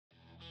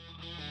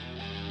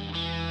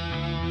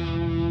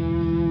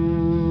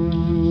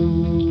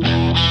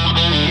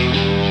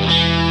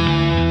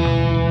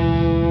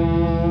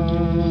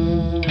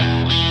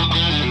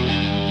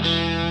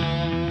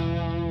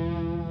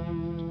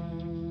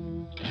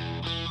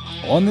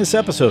On this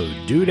episode,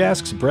 Dude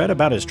asks Brett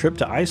about his trip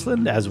to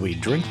Iceland as we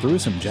drink through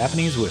some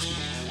Japanese whiskey.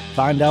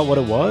 Find out what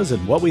it was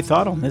and what we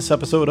thought on this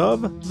episode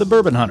of The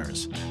Bourbon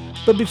Hunters.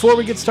 But before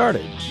we get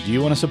started, do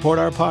you want to support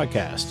our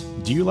podcast?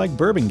 Do you like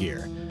bourbon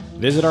gear?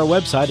 Visit our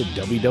website at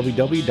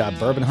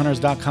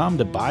www.bourbonhunters.com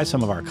to buy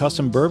some of our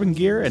custom bourbon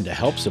gear and to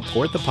help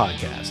support the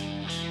podcast.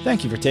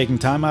 Thank you for taking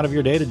time out of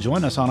your day to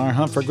join us on our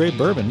hunt for great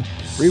bourbon.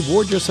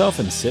 Reward yourself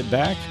and sit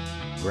back,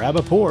 grab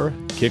a pour,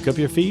 kick up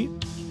your feet,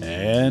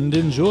 and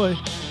enjoy.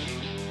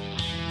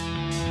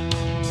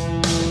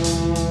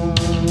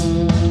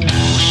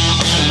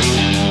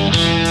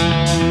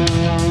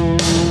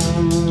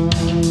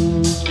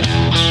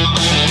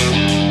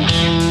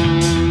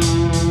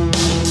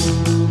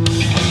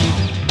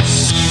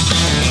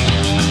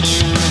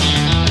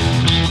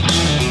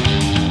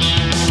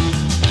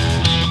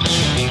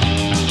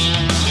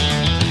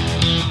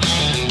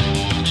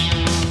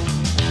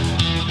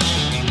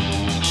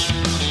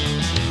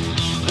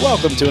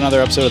 Welcome to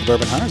another episode of the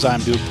Bourbon Hunters.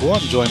 I'm Dude Poole.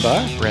 I'm joined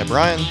by Brad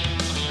Bryan.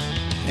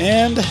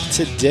 And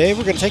today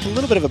we're going to take a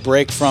little bit of a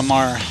break from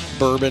our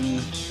bourbon/rye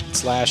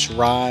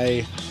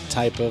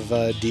type of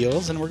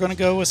deals, and we're going to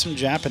go with some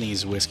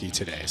Japanese whiskey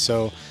today.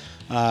 So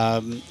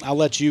I'll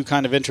let you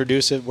kind of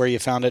introduce it, where you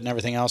found it, and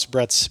everything else.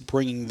 Brett's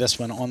bringing this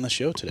one on the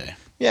show today.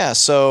 Yeah,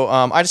 so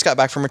I just got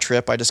back from a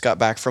trip. I just got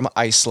back from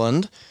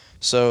Iceland.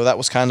 So that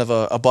was kind of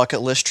a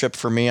bucket list trip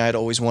for me. I'd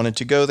always wanted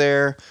to go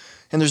there,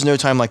 and there's no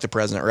time like the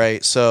present,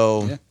 right?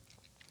 So... yeah.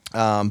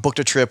 Booked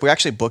a trip. We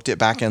actually booked it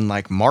back in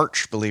like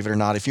March, believe it or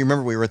not. If you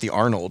remember, we were at the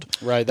Arnold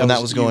when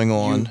that was going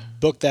on. You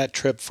booked that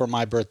trip for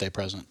my birthday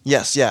present.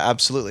 Yes, yeah,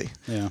 absolutely.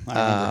 Yeah,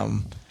 I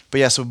remember. But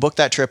yeah, so we booked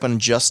that trip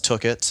and just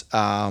took it.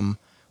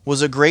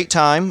 Was a great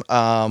time.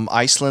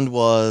 Iceland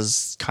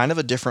was kind of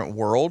a different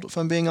world, if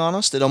I'm being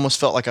honest. It almost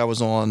felt like I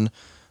was on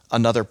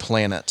another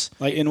planet.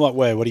 Like, in what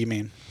way? What do you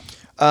mean?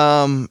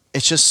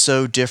 It's just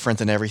so different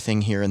than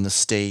everything here in the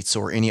States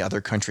or any other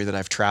country that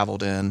I've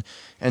traveled in.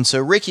 And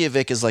so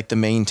Reykjavik is like the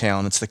main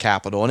town. It's the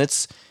capital, and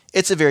it's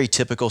a very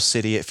typical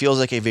city. It feels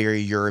like a very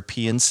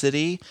European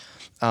city.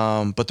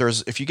 But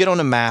if you get on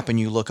a map and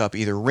you look up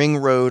either Ring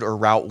Road or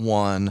Route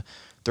 1,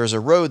 there's a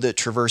road that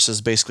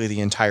traverses basically the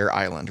entire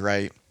island,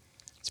 right?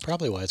 It's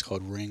probably why it's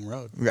called Ring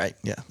Road. Right,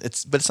 yeah.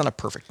 But it's not a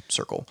perfect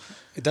circle.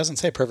 It doesn't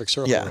say perfect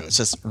circle road. Yeah, it's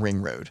just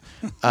Ring Road.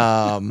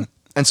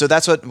 And so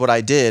that's what I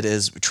did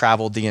is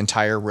traveled the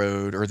entire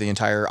road or the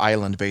entire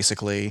island,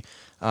 basically.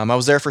 I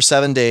was there for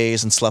 7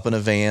 days and slept in a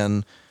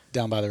van.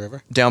 Down by the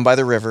river? Down by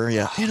the river,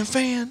 yeah. In a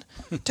van,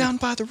 down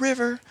by the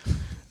river.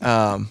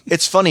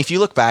 It's funny, if you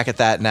look back at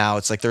that now,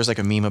 it's like there's like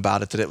a meme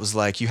about it that it was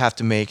like you have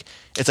to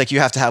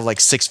have like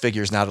 6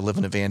 figures now to live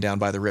in a van down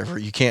by the river.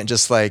 You can't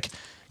just like...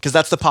 because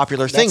that's the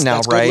popular thing now,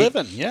 that's right? Good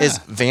living, yeah. Is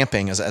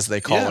vamping, as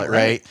they call it,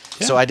 right?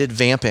 Yeah. So I did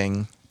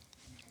vamping,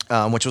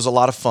 which was a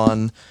lot of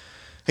fun.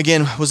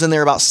 Again, was in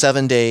there about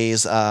 7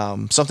 days.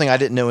 Something I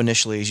didn't know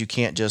initially is you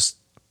can't just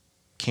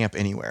camp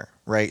anywhere,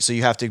 right? So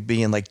you have to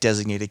be in like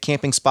designated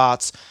camping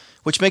spots,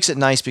 which makes it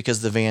nice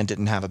because the van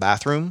didn't have a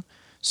bathroom.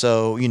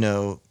 So,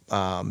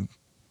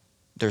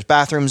 there's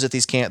bathrooms at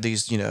these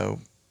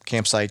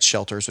campsites,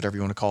 shelters, whatever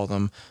you want to call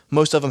them.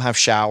 Most of them have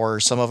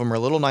showers. Some of them are a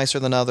little nicer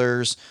than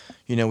others.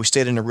 We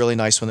stayed in a really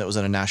nice one that was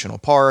in a national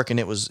park, and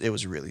it was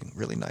really,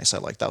 really nice. I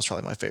liked that. Was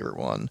probably my favorite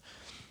one.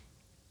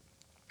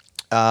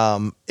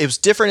 It was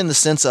different in the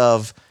sense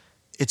of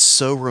it's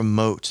so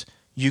remote.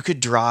 You could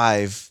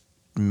drive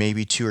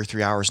maybe 2 or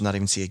 3 hours and not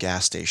even see a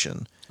gas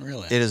station.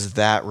 Really? It is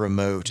that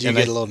remote. Do you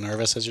get a little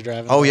nervous as you're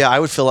driving? Oh, yeah. I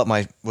would fill up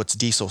what's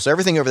diesel. So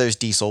everything over there is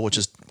diesel, which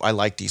is, I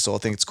like diesel. I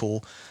think it's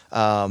cool.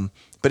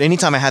 But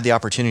anytime I had the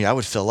opportunity, I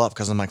would fill up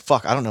because I'm like,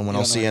 fuck, I don't know when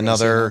I'll see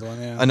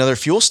another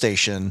fuel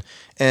station.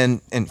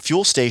 And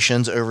fuel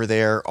stations over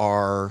there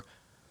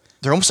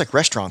they're almost like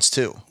restaurants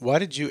too. Why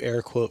did you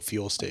air quote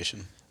fuel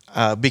station?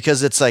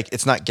 Because it's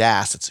not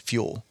gas, it's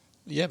fuel.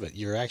 Yeah, but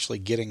you're actually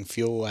getting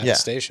fuel at a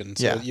station,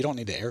 so you don't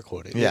need to air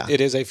quote it. Yeah.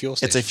 It is a fuel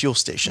station. It's a fuel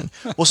station.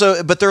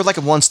 But they're like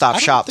a one-stop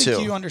shop too. I don't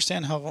think you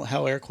understand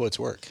how air quotes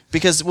work.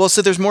 Because,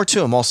 so there's more to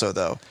them also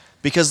though.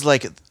 Because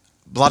like a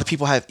lot of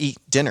people eat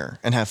dinner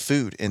and have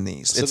food in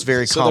these. It's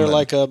very common. So they're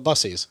like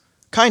bussies.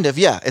 Kind of,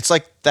 yeah. It's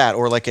like that,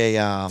 or like a...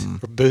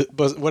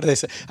 what do they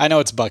say? I know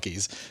it's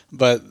Buc-ee's,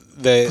 but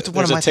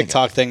there's a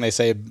TikTok thing they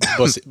say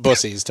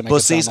bussies to make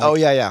bussies? It sound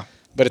like, oh, yeah.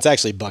 But it's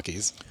actually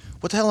Buc-ee's.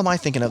 What the hell am I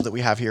thinking of that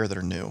we have here that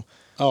are new?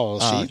 Oh,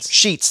 Sheetz?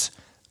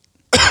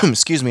 Sheetz.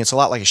 Excuse me. It's a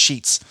lot like a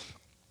Sheetz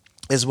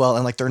as well.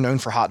 And like they're known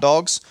for hot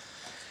dogs.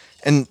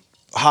 And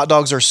hot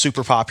dogs are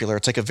super popular.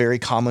 It's like a very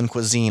common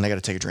cuisine. I got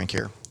to take a drink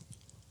here.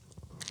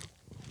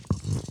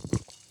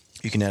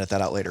 You can edit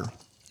that out later.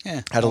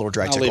 Yeah. Had a little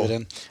dry tickle. I'll leave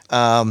it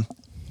in.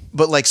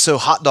 But like, so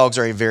hot dogs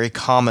are a very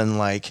common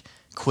like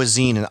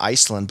cuisine in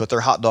Iceland, but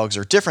their hot dogs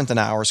are different than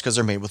ours because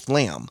they're made with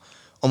lamb.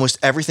 Almost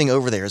everything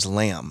over there is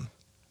lamb.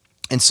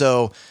 And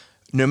so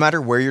no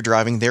matter where you're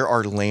driving, there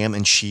are lamb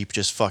and sheep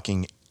just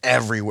fucking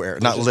everywhere.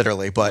 Not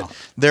literally, but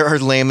there are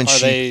lamb and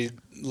sheep. Are they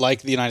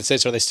like the United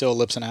States? Are they still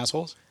lips and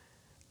assholes?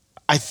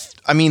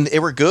 I mean, they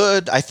were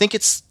good. I think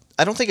it's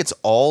I don't think it's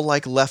all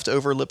like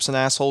leftover lips and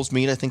assholes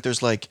meat. I think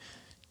there's like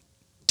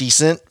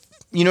decent,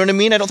 you know what I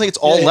mean? I don't think it's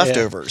all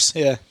leftovers.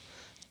 Yeah.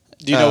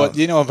 Do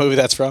you know what movie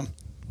that's from?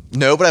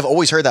 No, but I've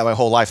always heard that my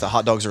whole life, that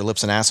hot dogs are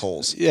lips and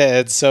assholes. Yeah,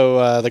 it's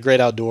The Great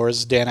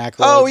Outdoors, Dan Aykroyd.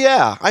 Oh,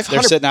 yeah.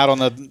 They're sitting out on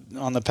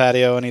the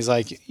patio, and he's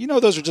like,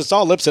 those are just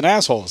all lips and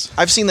assholes.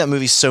 I've seen that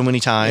movie so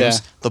many times.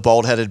 Yeah. The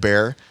bald-headed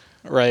bear.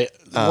 Right.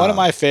 One of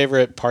my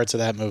favorite parts of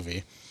that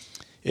movie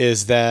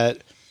is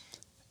that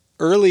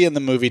early in the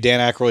movie, Dan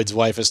Aykroyd's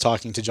wife is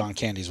talking to John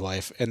Candy's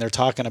wife, and they're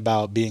talking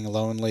about being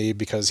lonely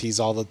because he's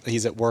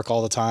at work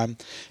all the time,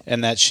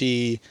 and that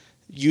she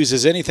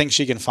uses anything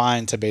she can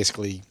find to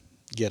basically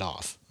get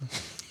off.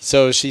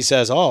 So she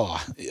says,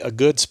 "Oh, a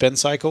good spin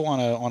cycle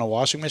on a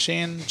washing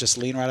machine, just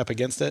lean right up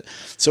against it."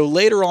 So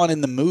later on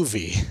in the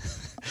movie,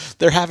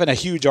 they're having a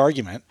huge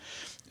argument,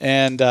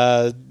 and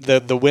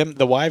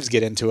the wives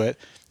get into it.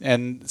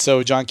 And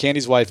so John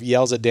Candy's wife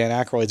yells at Dan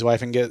Aykroyd's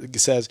wife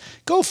and says,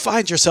 "Go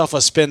find yourself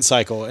a spin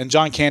cycle." And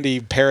John Candy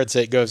parrots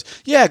it, goes,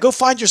 "Yeah, go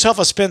find yourself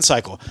a spin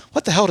cycle."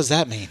 What the hell does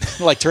that mean?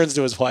 Like turns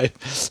to his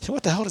wife.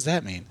 What the hell does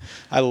that mean?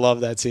 I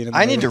love that scene. In the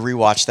movie. Need to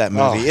rewatch that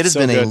movie. Oh, it has so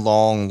been good. a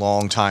long,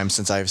 long time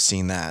since I've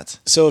seen that.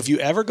 So if you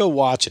ever go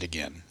watch it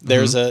again,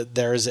 it's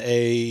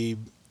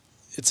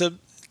a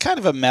kind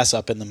of a mess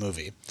up in the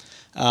movie.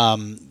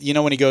 When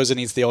he goes and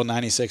eats the old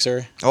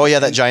 96er? Oh, yeah,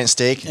 that giant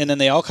steak. And then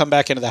they all come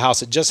back into the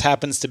house. It just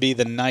happens to be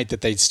the night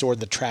that they stored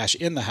the trash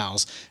in the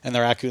house, and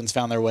the raccoons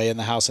found their way in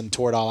the house and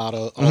tore it all out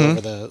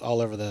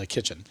all over the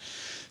kitchen.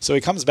 So he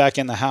comes back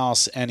in the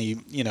house, and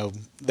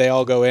they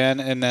all go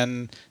in, and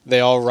then they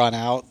all run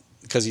out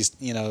because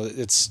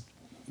it's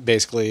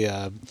basically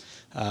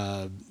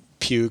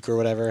puke or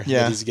whatever.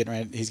 Yeah. He's getting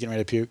ready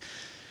to puke.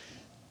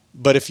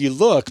 But if you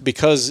look,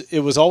 because it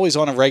was always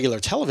on a regular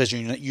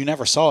television, you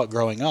never saw it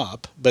growing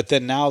up. But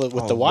then now that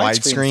with the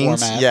widescreen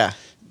format,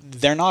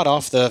 they're not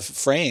off the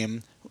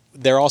frame.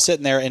 They're all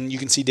sitting there, and you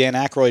can see Dan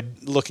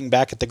Aykroyd looking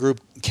back at the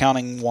group,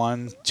 counting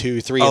 1, 2,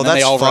 3, and then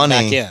they all run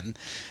back in.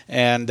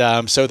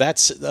 And so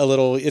that's a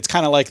little. It's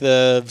kind of like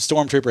the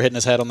stormtrooper hitting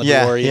his head on the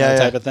door,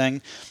 type of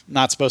thing.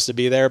 Not supposed to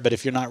be there, but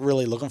if you're not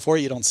really looking for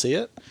it, you don't see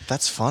it.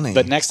 That's funny.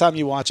 But next time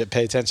you watch it,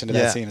 pay attention to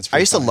that scene. It's I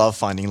used funny. to love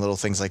finding little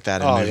things like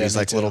that in movies,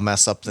 like little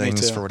mess up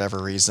things for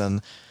whatever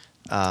reason.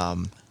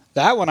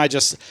 That one, I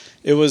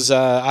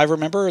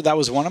remember that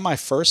was one of my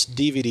first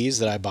DVDs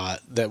that I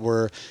bought that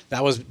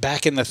was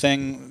back in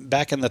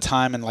the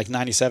time in like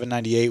 97,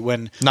 98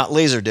 when... Not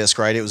Laserdisc,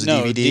 right? It was a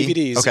DVD?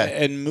 DVDs.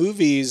 Okay. And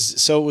movies,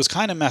 so it was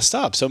kind of messed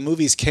up. So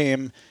movies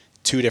came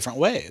two different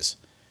ways.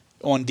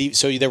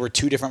 So there were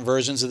two different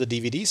versions of the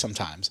DVD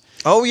sometimes.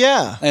 Oh,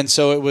 yeah. And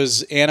so it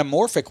was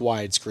anamorphic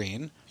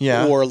widescreen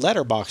or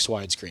letterbox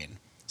widescreen.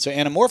 So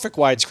anamorphic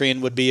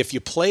widescreen would be if you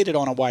played it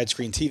on a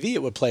widescreen TV,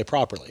 it would play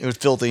properly. It would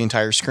fill the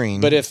entire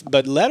screen.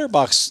 But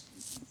letterbox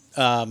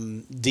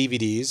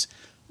DVDs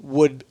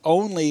would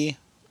only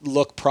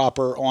look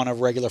proper on a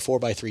regular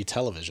 4x3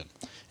 television.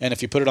 And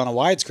if you put it on a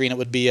widescreen, it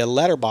would be a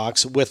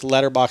letterbox with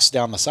letterbox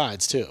down the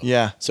sides too.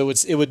 Yeah. So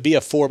it would be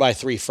a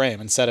 4x3 frame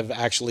instead of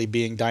actually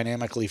being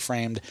dynamically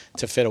framed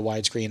to fit a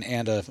widescreen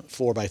and a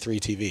 4x3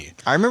 TV.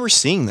 I remember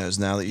seeing those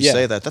now that you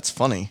say that. That's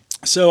funny.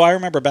 So I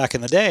remember back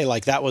in the day,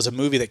 like that was a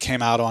movie that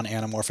came out on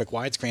anamorphic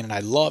widescreen, and I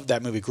loved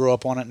that movie, grew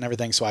up on it and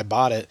everything, so I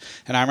bought it.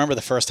 And I remember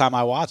the first time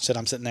I watched it,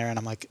 I'm sitting there and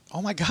I'm like,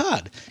 oh my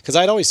God. Because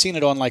I'd always seen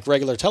it on like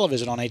regular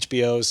television on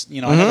HBO's, I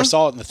never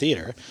saw it in the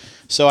theater.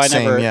 So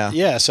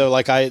so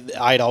like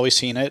I'd always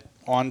seen it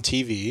on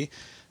TV,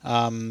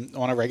 on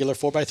a regular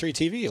 4x3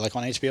 TV, like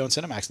on HBO and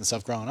Cinemax and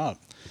stuff growing up.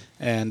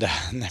 And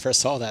never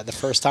saw that. The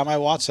first time I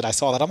watched it, I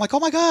saw that. I'm like, oh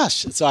my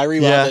gosh! So I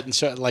rewound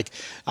it and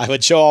I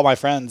would show all my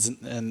friends,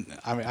 and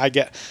I mean, I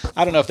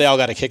don't know if they all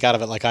got a kick out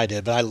of it like I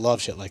did, but I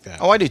love shit like that.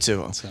 Oh, I do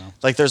too. So.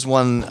 Like there's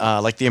one,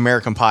 like the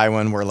American Pie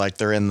one, where like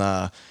they're in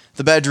the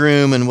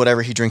bedroom and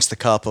whatever, he drinks the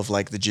cup of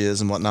like the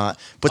jizz and whatnot.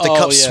 But the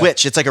cup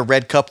switch, it's like a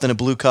red cup, then a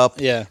blue cup,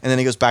 and then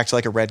he goes back to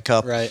like a red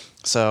cup. Right.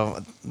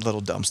 So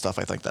little dumb stuff.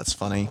 I think that's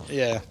funny.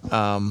 Yeah.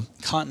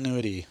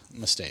 Continuity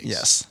mistakes.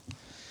 Yes.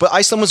 But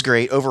Iceland was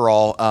great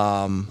overall.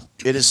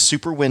 It is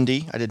super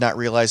windy. I did not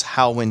realize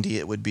how windy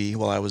it would be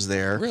while I was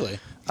there. Really?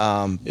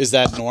 Is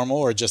that normal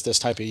or just this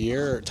type of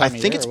year? I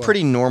think it's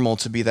pretty normal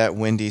to be that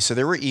windy. So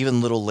there were even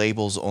little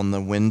labels on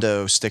the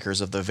window stickers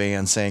of the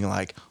van saying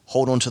like,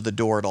 hold on to the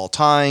door at all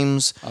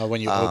times.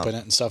 When you open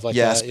it and stuff like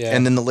that. Yeah.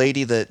 And then the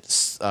lady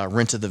that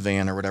rented the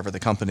van or whatever, the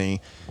company,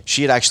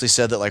 she had actually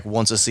said that like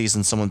once a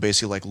season, someone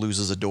basically like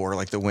loses a door.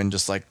 Like the wind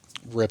just like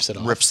rips it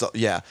off.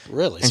 Yeah.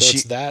 Really? And so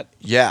it's that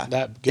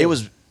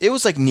good? It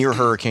was like near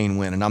hurricane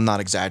wind, and I'm not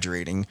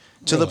exaggerating,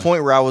 to the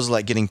point where I was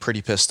like getting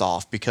pretty pissed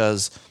off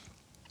because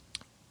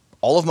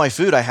all of my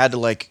food I had to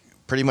like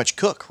pretty much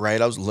cook,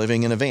 right? I was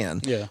living in a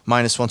van. Yeah.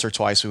 Minus once or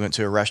twice we went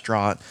to a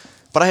restaurant.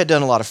 But I had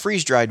done a lot of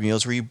freeze-dried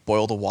meals where you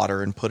boil the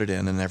water and put it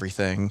in and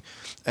everything.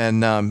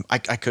 And I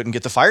couldn't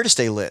get the fire to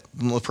stay lit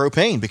with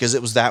propane because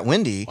it was that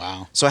windy.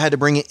 Wow. So I had to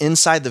bring it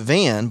inside the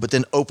van, but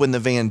then open the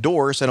van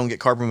door so I don't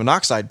get carbon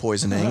monoxide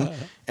poisoning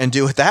and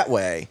do it that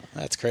way.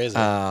 That's crazy.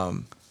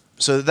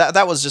 So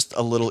that was just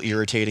a little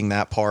irritating,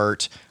 that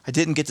part. I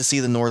didn't get to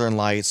see the Northern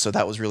Lights, so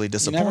that was really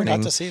disappointing. You never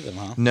got to see them,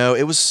 huh? No,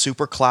 it was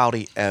super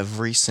cloudy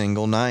every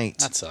single night.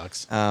 That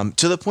sucks.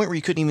 To the point where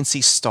you couldn't even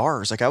see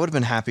stars. Like, I would have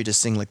been happy to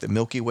sing like the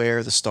Milky Way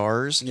or the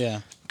stars. Yeah.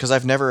 Because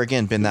I've never,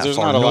 again, been that There's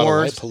far not a north. lot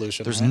of light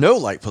pollution. There's right? no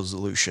light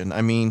pollution.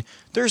 I mean,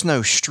 there's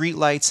no street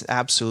lights,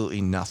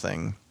 absolutely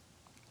nothing.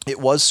 It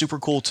was super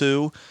cool,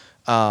 too.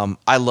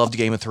 I loved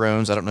Game of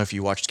Thrones. I don't know if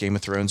you watched Game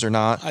of Thrones or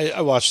not.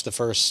 I watched the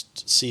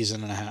first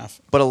season and a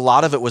half. But a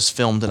lot of it was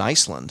filmed in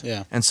Iceland.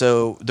 Yeah. And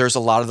so there's a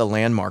lot of the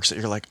landmarks that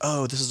you're like,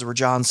 oh, this is where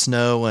Jon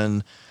Snow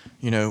and,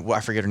 well, I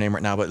forget her name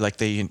right now, but like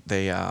they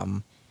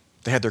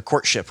had their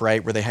courtship,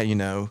 right? Where they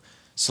had,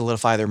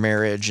 solidify their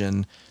marriage,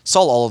 and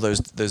saw all of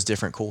those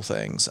different cool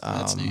things.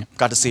 That's neat.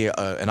 Got to see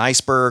an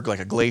iceberg, like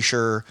a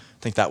glacier. I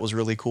think that was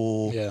really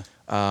cool.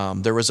 Yeah.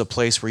 There was a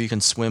place where you can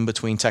swim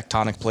between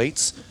tectonic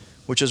plates,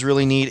 which is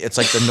really neat. It's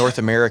like the North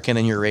American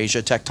and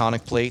Eurasia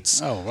tectonic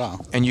plates. Oh, wow.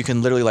 And you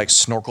can literally like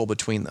snorkel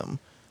between them.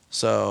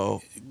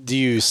 So Do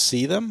you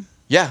see them?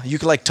 yeah, you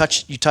can like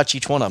touch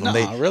each one of them.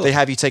 No, really? They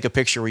have you take a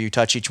picture where you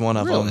touch each one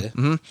of Really? them.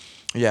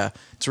 Mm-hmm. Yeah,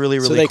 it's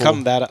really So they cool.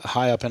 come that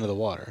high up into the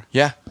water.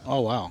 Yeah,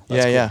 Oh, wow. That's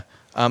yeah,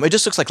 cool. yeah. It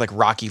just looks like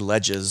rocky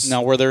ledges.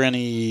 Now, were there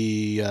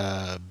any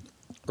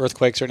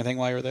earthquakes or anything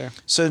while you were there?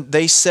 So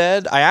they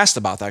said, I asked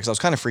about that because I was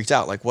kind of freaked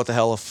out. Like, what the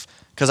hell if?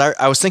 Because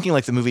I was thinking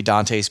like the movie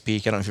Dante's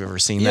Peak. I don't know if you've ever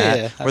seen that,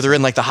 Yeah, where they're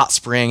in like the hot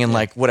spring and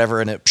like whatever,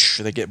 and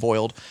they get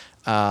boiled.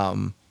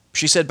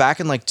 She said back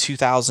in like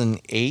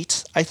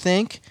 2008, I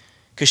think,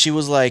 because she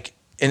was like,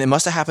 and it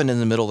must have happened in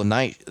the middle of the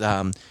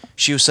night.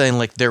 She was saying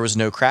like there was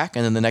no crack,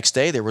 and then the next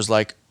day there was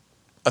like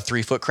a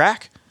 3-foot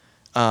crack,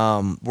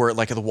 where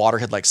like the water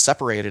had like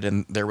separated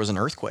and there was an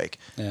earthquake.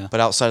 Yeah. But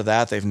outside of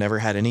that, they've never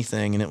had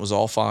anything, and it was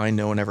all fine.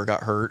 No one ever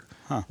got hurt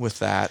with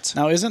that.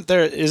 Now, isn't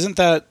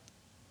that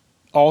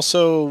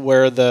also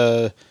where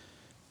the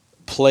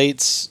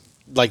plates,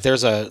 like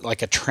there's a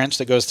trench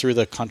that goes through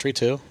the country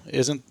too?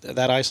 Isn't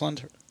that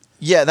Iceland?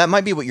 Yeah, that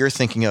might be what you're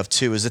thinking of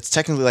too. Is it's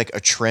technically like a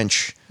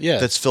trench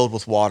that's filled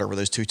with water where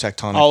those two tectonic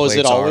plates are. Oh, is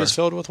it always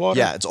filled with water?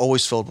 Yeah, it's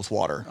always filled with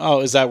water.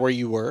 Oh, is that where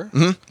you were?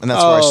 Mm-hmm. And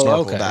that's where I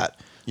snorkeled okay. at.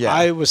 Yeah.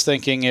 I was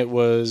thinking it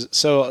was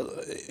so.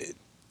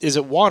 Is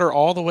it water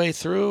all the way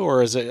through,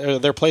 or are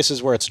there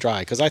places where it's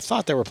dry? Because I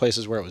thought there were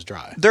places where it was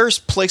dry. There's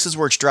places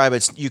where it's dry,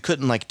 but you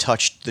couldn't like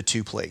touch the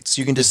two plates.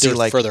 You can just see They're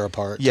like further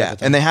apart. Yeah,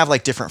 and they have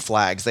like different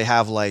flags. They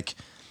have like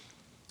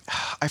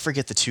I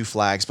forget the two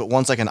flags, but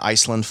one's like an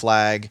Iceland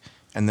flag,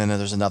 and then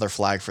there's another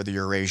flag for the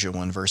Eurasia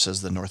one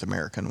versus the North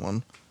American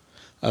one.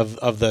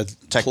 Of the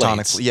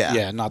Tectonic, plates.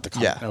 yeah, not the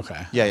yeah,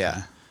 okay,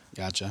 yeah.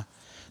 Gotcha.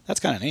 That's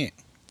kind of neat.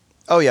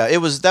 Oh yeah,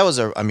 that was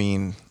I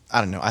mean, I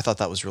don't know. I thought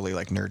that was really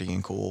like nerdy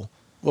and cool.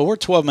 Well, we're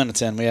 12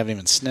 minutes in. We haven't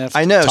even sniffed.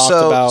 I know.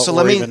 Talked about, so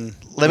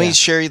let me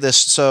share you this.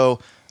 So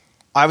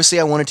obviously,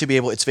 I wanted to be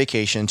able. It's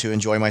vacation to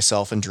enjoy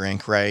myself and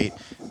drink. Right.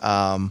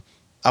 I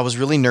was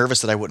really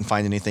nervous that I wouldn't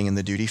find anything in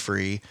the duty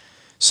free.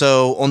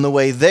 So on the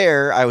way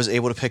there, I was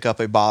able to pick up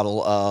a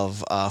bottle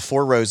of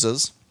Four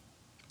Roses.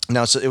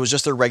 Now, so it was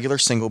just a regular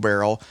single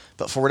barrel,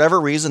 but for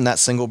whatever reason, that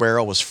single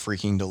barrel was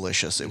freaking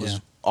delicious. It was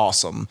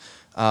awesome.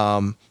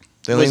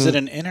 Was it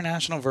an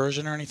international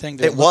version or anything?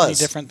 Did it was any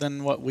different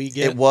than what we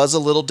get. It was a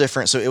little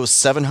different. So it was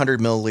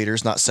 700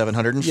 milliliters, not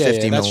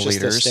 750 that's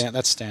milliliters. Just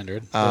that's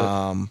standard.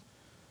 And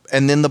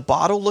then the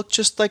bottle looked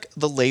just like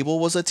the label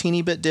was a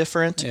teeny bit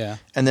different. Yeah.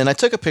 And then I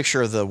took a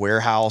picture of the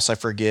warehouse. I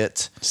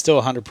forget. Still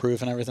 100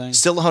 proof and everything.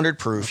 Still 100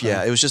 proof. Okay.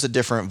 Yeah. It was just a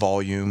different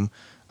volume.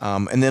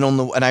 And then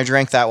and I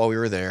drank that while we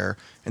were there.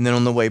 And then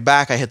on the way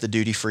back, I hit the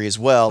duty free as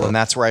well. And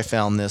that's where I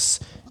found this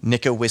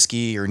Nikka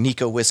whiskey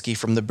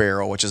from the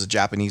barrel, which is a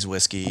Japanese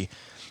whiskey.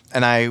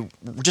 And I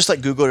just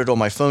like Googled it on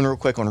my phone real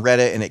quick on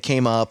Reddit, and it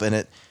came up, and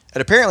it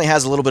apparently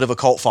has a little bit of a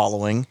cult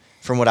following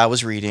from what I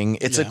was reading.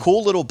 It's a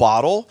cool little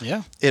bottle.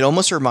 Yeah. It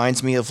almost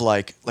reminds me of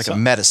like a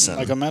medicine.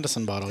 Like a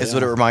medicine bottle. Is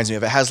what it reminds me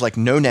of. It has like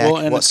no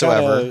neck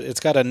whatsoever.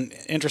 It's got an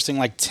interesting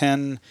like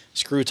tin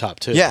screw top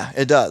too. Yeah,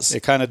 it does.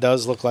 It kind of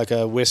does look like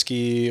a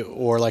whiskey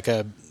or like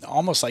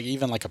almost like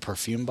even like a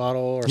perfume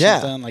bottle or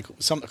something, like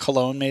some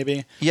cologne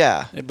maybe.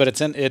 Yeah. But it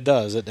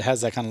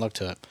has that kind of look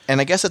to it.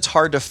 And I guess it's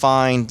hard to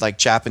find like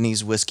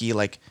Japanese whiskey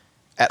like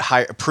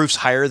at proofs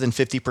higher than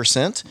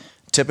 50%.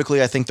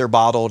 Typically, I think they're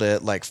bottled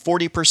at like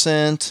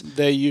 40%.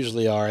 They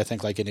usually are, I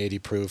think, like an 80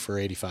 proof or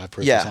 85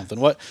 proof or something.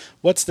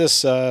 What's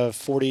this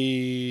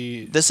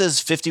 40? This is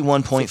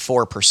 51.4%.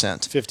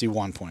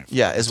 51.4.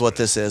 Yeah, is what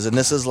this is. And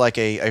this is like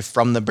a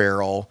from the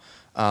barrel.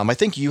 I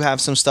think you have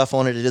some stuff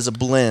on it. It is a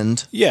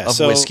blend of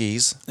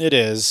whiskeys. It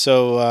is.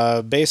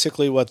 So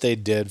basically what they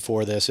did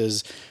for this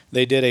is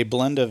they did a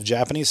blend of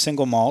Japanese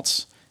single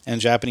malts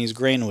and Japanese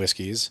grain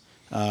whiskeys.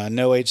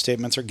 No age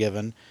statements are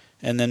given.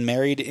 And then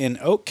married in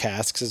oak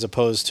casks as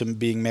opposed to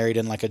being married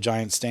in like a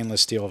giant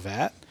stainless steel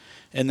vat.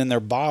 And then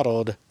they're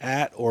bottled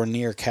at or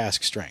near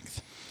cask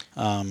strength.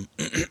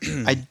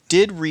 I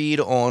did read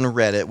on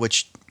Reddit,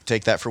 which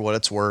take that for what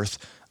it's worth.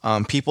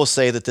 People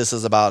say that this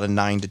is about a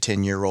 9 to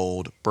 10 year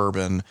old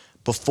bourbon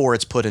before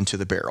it's put into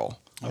the barrel.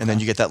 And then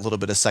you get that little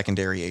bit of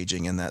secondary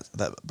aging in that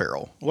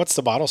barrel. What's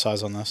the bottle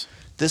size on this?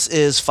 This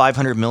is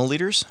 500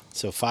 milliliters.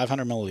 So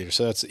 500 milliliters.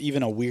 So that's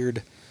even a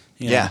weird.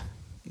 Yeah.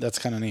 That's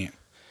kind of neat.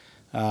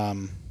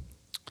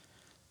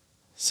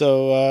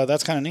 So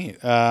that's kind of neat.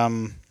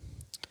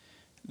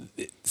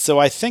 So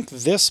I think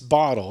this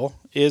bottle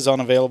is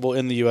unavailable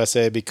in the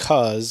USA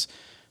because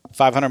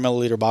 500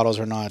 milliliter bottles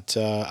are not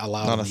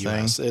allowed in the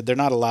US. They're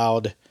not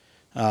allowed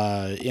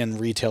in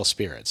retail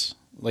spirits.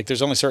 Like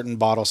there's only certain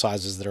bottle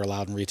sizes that are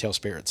allowed in retail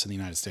spirits in the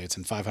United States,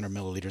 and 500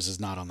 milliliters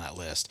is not on that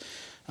list.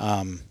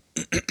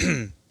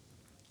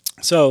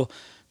 So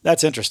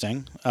that's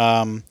interesting.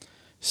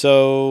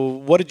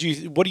 So what do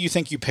you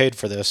think you paid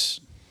for this?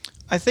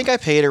 I think I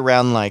paid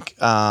around like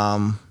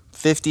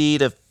 50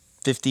 to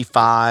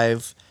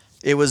 55.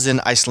 It was in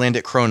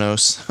Icelandic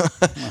kronos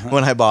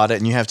when I bought it,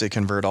 and you have to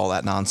convert all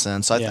that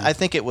nonsense. So I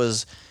think it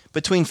was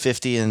between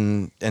 50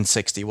 and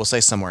 60. We'll say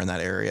somewhere in that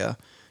area.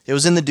 It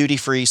was in the duty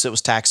free, so it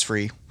was tax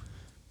free.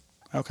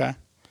 Okay.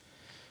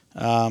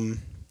 Bought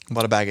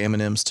a bag of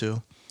M&Ms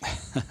too.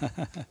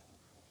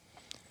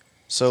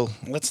 So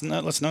let's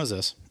nose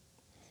this.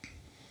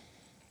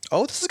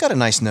 Oh, this has got a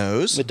nice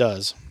nose. It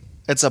does.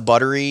 It's a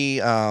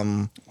buttery.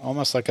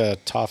 Almost like a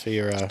toffee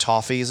or a.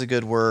 Toffee is a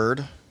good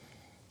word.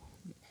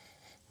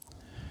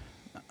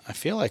 I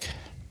feel like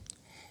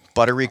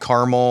buttery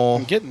caramel.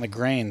 I'm getting the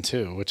grain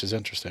too, which is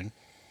interesting.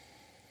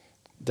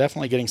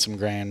 Definitely getting some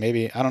grain.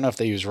 Maybe I don't know if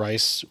they use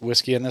rice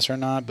whiskey in this or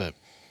not, but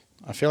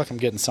I feel like I'm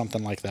getting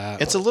something like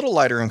that. It's a little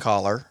lighter in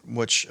color,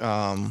 which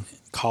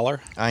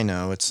color. I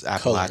know it's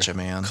Appalachia,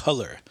 man.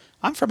 Color.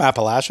 I'm from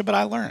Appalachia, but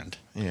I learned.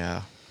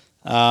 Yeah.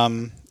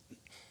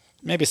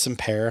 Maybe some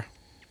pear.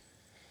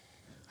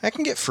 I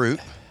can get fruit.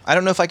 I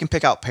don't know if I can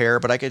pick out pear,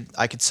 but I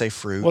could say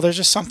fruit. Well, there's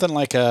just something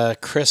like a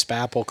crisp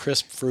apple,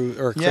 crisp fruit,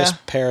 or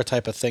crisp pear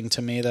type of thing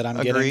to me that I'm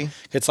getting.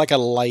 It's like a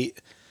light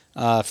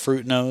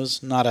fruit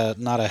nose, not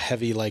a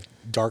heavy like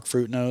dark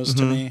fruit nose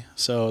to me.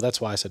 So that's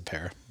why I said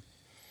pear.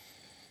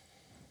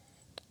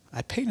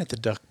 I painted the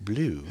duck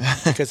blue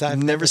because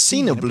I've never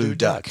seen a blue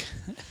duck.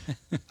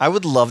 I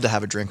would love to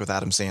have a drink with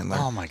Adam Sandler.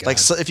 Oh my god! Like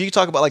if you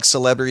talk about like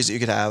celebrities that you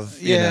could have,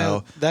 you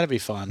know, that'd be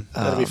fun.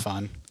 That'd be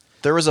fun.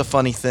 There was a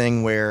funny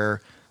thing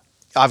where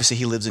obviously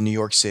he lives in New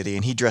York City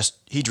and he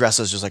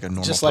dresses just like a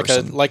normal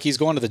person. Like he's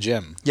going to the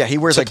gym. Yeah, he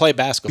wears to play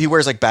basketball. He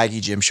wears like baggy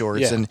gym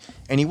shorts and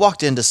he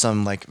walked into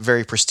some like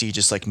very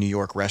prestigious like New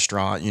York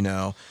restaurant, you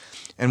know,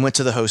 and went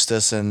to the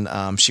hostess and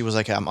she was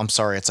like, I'm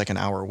sorry, it's like an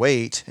hour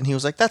wait, and he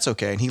was like, that's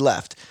okay, and he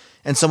left.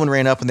 And someone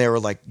ran up and they were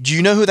like, do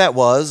you know who that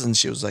was? And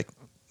she was like,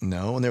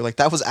 no. And they were like,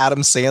 that was Adam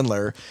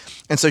Sandler.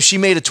 And so she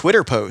made a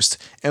Twitter post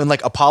and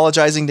like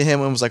apologizing to him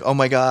and was like, oh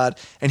my God.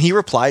 And he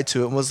replied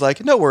to it and was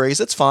like, no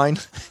worries, it's fine.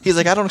 He's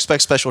like, I don't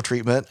expect special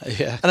treatment.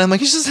 Yeah. And I'm like,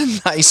 he's just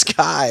a nice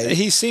guy.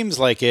 He seems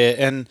like it.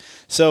 And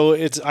so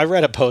I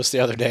read a post the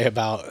other day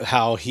about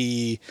how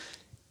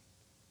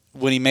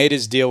when he made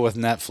his deal with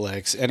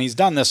Netflix, and he's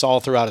done this all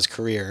throughout his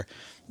career,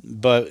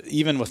 but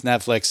even with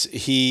Netflix,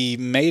 he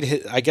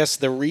made I guess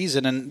the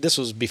reason, and this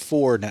was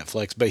before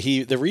Netflix, but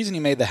the reason he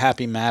made the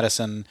Happy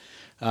Madison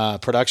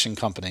production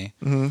company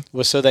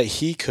was so that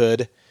he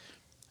could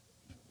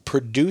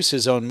produce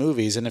his own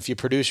movies. And if you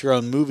produce your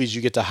own movies,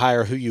 you get to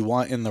hire who you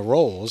want in the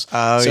roles.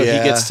 He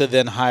gets to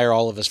then hire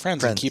all of his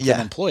friends and keep them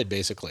employed,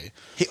 basically.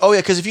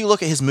 Because if you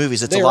look at his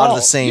movies, it's a lot of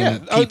the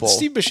same people.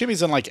 Steve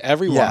Buscemi's in like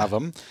every one of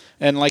them,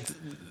 and like.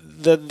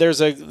 There's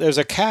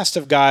a cast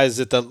of guys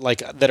that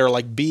are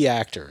like B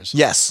actors.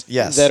 Yes.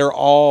 That are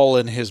all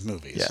in his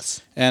movies.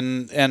 Yes.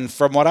 And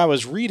from what I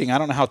was reading, I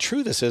don't know how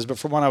true this is, but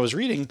from what I was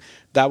reading,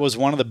 that was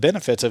one of the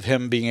benefits of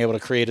him being able to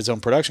create his own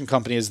production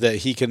company, is that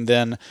he can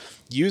then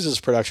use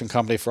his production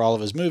company for all of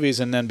his movies,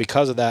 and then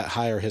because of that,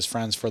 hire his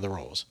friends for the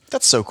roles.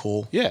 That's so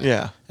cool.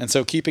 Yeah. And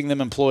so keeping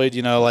them employed,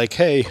 you know, like,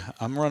 hey,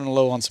 I'm running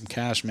low on some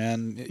cash,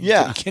 man.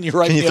 Yeah. Can you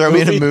throw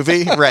me in a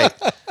movie? Right.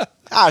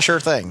 Sure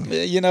thing.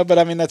 You know, but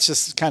I mean, that's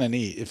just kind of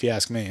neat if you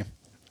ask me.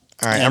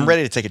 All right, I'm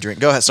ready to take a drink.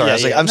 Go ahead. Sorry,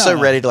 I'm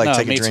ready to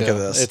take a drink of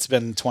this. It's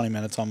been 20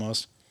 minutes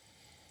almost.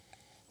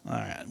 All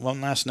right,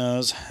 one last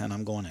nose, and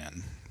I'm going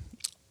in.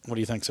 What do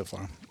you think so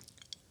far?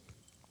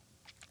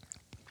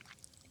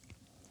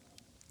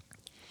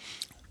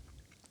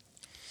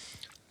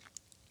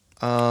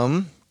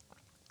 I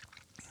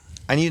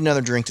need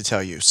another drink to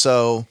tell you.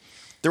 So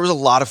there was a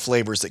lot of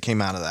flavors that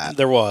came out of that.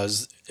 There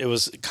was. It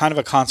was kind of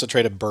a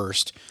concentrated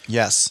burst.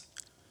 Yes.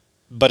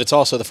 But it's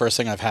also the first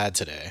thing I've had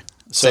today.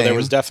 So Same. There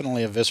was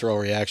definitely a visceral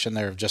reaction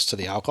there just to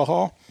the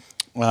alcohol.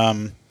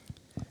 And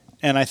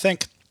I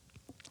think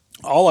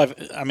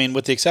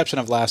with the exception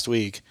of last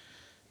week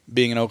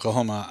being in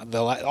Oklahoma,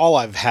 all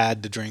I've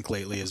had to drink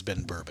lately has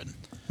been bourbon.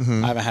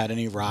 I haven't had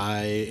any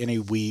rye, any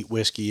wheat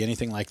whiskey,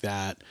 anything like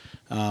that.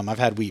 I've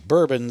had wheat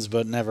bourbons,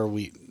 but never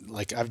wheat.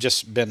 Like I've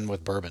just been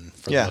with bourbon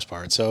for the most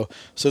part. So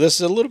this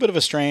is a little bit of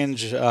a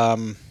strange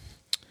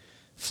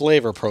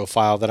flavor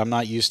profile that I'm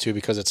not used to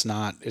because it's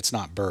not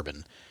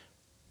bourbon.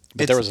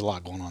 But there was a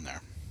lot going on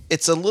there.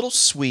 It's a little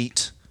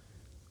sweet,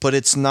 but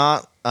it's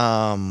not.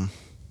 Gosh,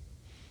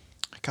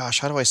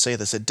 how do I say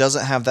this? It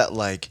doesn't have that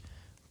like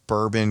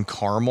bourbon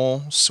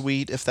caramel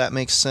sweet, if that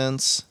makes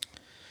sense.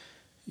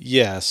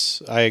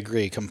 Yes, I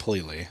agree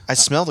completely. I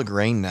smell the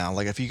grain now.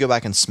 Like if you go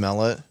back and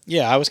smell it.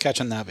 Yeah, I was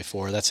catching that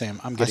before. That's same.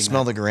 I'm getting. I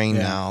smell that. the grain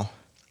now,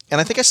 and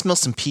I think I smell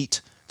some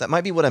peat. That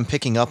might be what I'm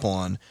picking up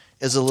on.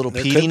 Is a little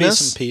there peatiness. Could be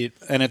some peat,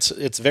 and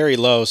it's very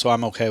low, so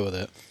I'm okay with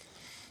it.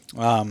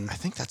 I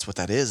think that's what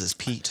that is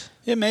peat.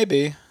 It may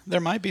be.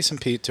 There might be some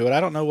peat to it. I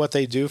don't know what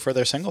they do for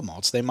their single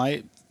malts. They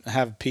might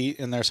have peat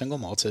in their single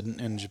malts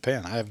in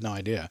Japan. I have no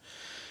idea.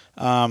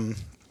 I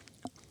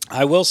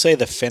will say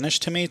the finish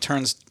to me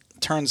turns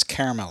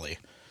caramelly,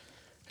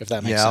 if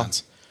that makes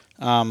sense.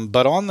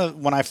 But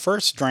when I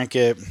first drank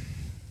it,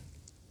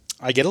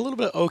 I get a little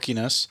bit of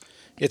oakiness.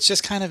 It's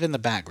just kind of in the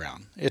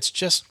background. It's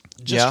just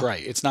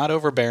right. It's not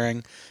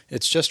overbearing.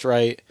 It's just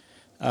right.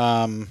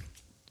 But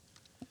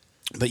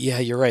yeah,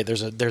 you're right.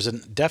 There's a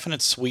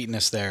definite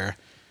sweetness there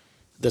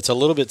that's a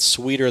little bit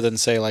sweeter than,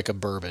 say, like a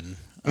bourbon.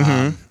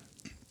 Mm-hmm.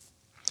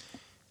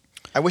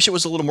 I wish it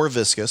was a little more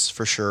viscous,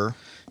 for sure.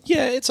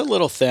 Yeah, it's a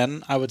little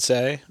thin, I would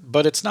say,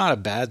 but it's not a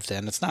bad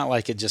thin. It's not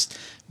like it just,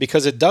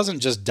 because it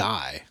doesn't just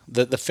die.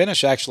 The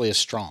finish actually is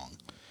strong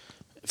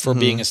for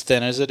being as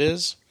thin as it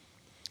is.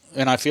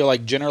 And I feel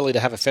like generally to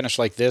have a finish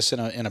like this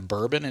in a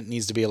bourbon, it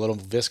needs to be a little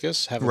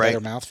viscous, have a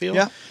better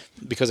mouthfeel,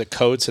 because it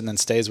coats and then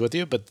stays with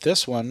you. But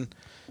this one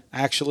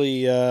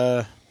actually,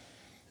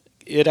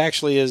 it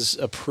actually is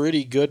a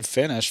pretty good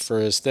finish for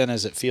as thin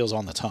as it feels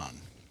on the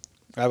tongue.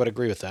 I would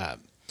agree with that.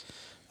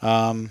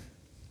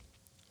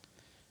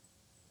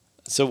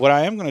 So what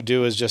I am going to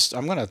do is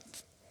I'm going to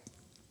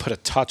put a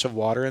touch of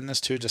water in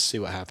this too, just see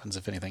what happens,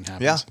 if anything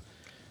happens. Yeah.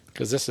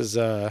 Because this is...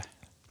 I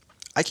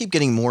keep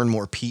getting more and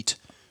more peat.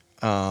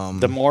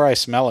 The more I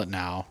smell it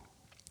now,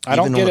 I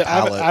don't get it.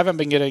 I haven't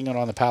been getting it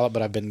on the palate,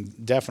 but I've been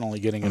definitely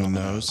getting it on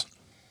the nose.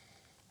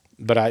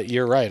 But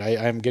you're right.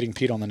 I'm getting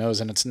peat on the nose,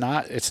 and it's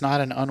not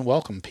an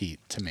unwelcome peat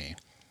to me.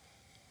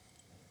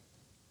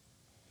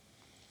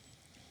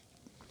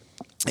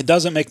 It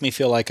doesn't make me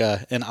feel like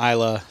an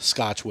Islay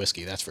Scotch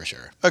whiskey, that's for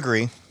sure.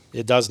 Agree.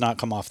 It does not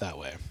come off that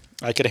way.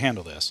 I could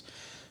handle this.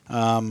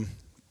 You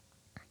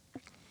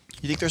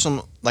think there's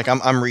some, like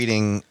I'm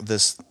reading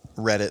this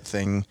Reddit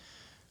thing,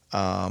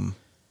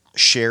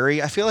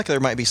 sherry. I feel like there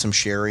might be some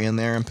sherry in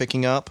there I'm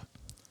picking up.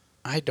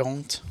 I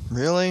don't.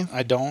 Really?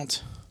 I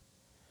don't.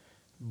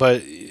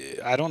 But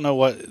I don't know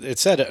what, it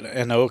said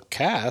an oak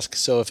cask,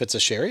 so if it's a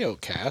sherry oak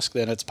cask,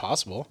 then it's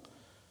possible.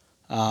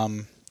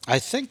 I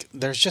think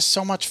there's just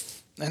so much...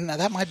 And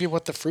that might be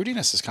what the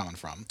fruitiness is coming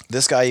from.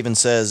 This guy even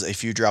says a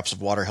few drops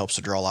of water helps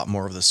to draw a lot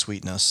more of the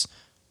sweetness.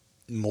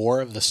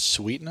 More of the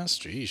sweetness?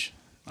 Jeez.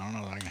 I don't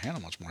know that I can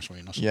handle much more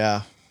sweetness.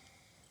 Yeah.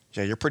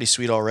 Yeah, you're pretty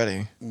sweet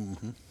already.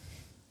 Mm-hmm.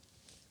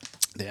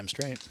 Damn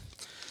straight.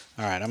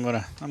 All right, I'm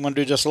gonna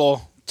do just a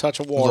little touch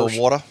of water. A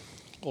little water?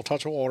 A little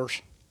touch of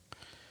waters.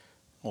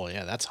 Oh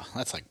yeah, that's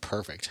like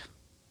perfect.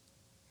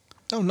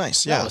 Oh,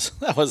 nice. Yeah.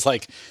 That was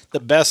like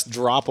the best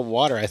drop of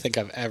water I think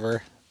I've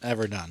ever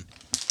done.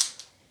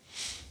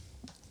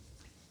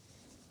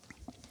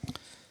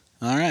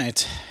 All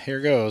right, here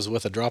goes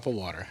with a drop of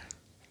water.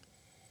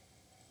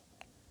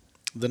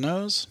 The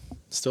nose,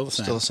 still the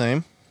same. Still the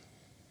same?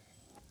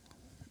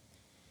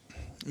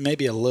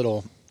 Maybe a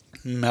little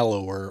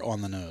mellower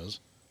on the nose.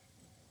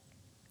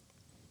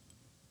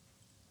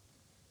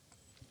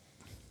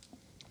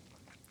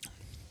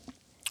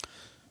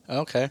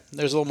 Okay,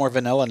 there's a little more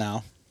vanilla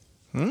now.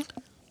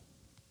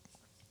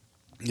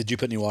 Did you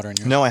put any water in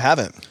yours? No, I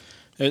haven't.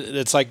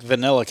 It's like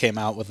vanilla came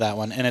out with that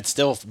one, and it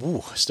still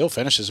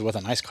finishes with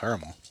a nice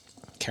caramel.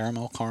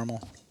 Caramel.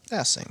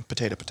 Yeah, same.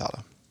 Potato.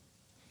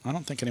 I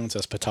don't think anyone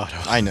says potato.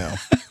 I know.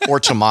 Or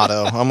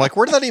tomato. I'm like,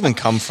 where did that even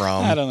come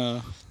from? I don't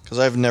know. Because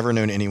I've never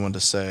known anyone to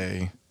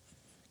say,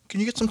 can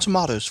you get some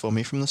tomatoes for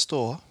me from the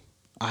store?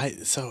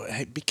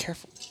 Hey, be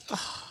careful.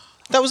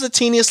 That was the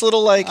teeniest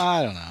little, like...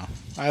 I don't know.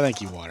 I think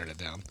you watered it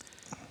down.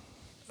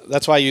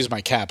 That's why I used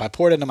my cap. I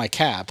poured it into my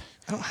cap.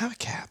 I don't have a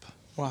cap.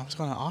 Well, I was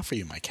going to offer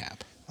you my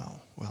cap. Oh,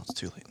 well, it's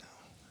too late now.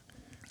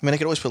 I mean, I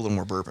could always put a little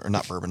more bourbon, or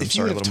not bourbon, If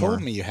you had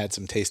told me you had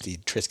some tasty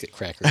Triscuit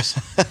crackers.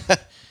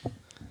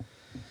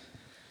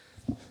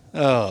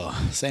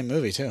 Oh, same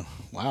movie, too.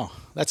 Wow.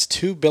 That's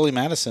 2 Billy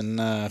Madison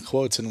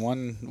quotes in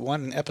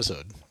one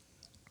episode.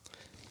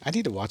 I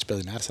need to watch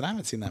Billy Madison. I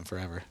haven't seen that in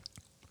forever.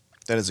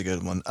 That is a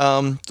good one.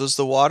 Does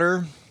the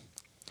water...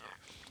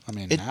 I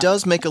mean, it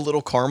does make a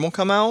little caramel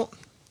come out.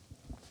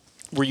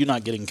 Were you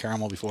not getting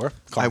caramel before?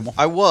 Caramel?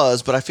 I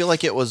was, but I feel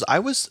like I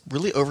was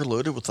really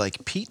overloaded with,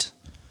 like, peat.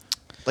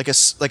 Like a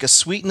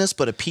sweetness,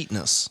 but a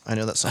peatness. I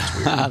know that sounds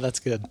weird. That's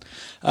good.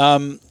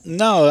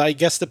 No, I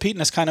guess the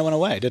peatness kind of went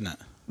away, didn't it?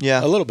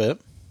 Yeah. A little bit.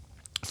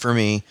 For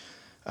me.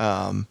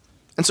 And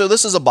so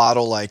this is a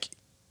bottle, like,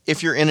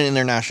 if you're in an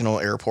international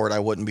airport, I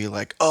wouldn't be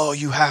like, oh,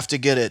 you have to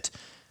get it.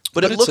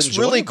 But it looks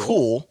really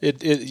cool.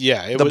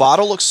 The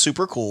bottle looks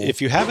super cool.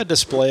 If you have a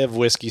display of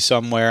whiskey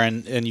somewhere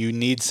and you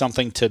need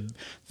something to...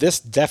 This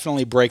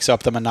definitely breaks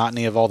up the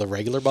monotony of all the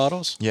regular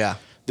bottles. Yeah.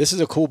 This is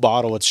a cool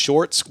bottle. It's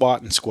short,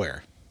 squat, and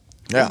square.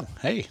 Yeah. Ooh,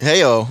 hey.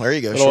 Hey-oh. There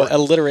you go. Little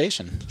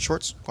alliteration.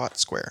 Short, squat,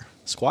 square.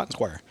 Squat and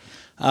square.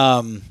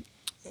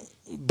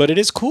 But it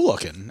is cool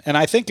looking, and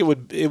I think it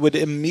would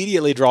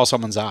immediately draw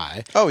someone's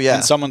eye. Oh, yeah.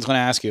 And someone's going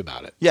to ask you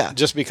about it. Yeah.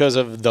 Just because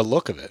of the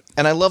look of it.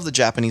 And I love the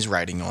Japanese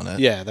writing on it.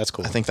 Yeah, that's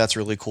cool. I think that's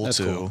really cool,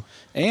 too. Cool.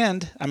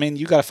 And, I mean,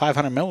 you got a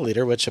 500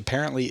 milliliter, which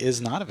apparently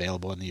is not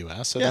available in the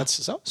U.S., so that's...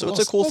 So it's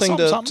a cool thing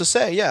to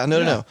say. Yeah,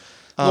 no.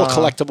 A little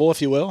collectible,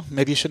 if you will.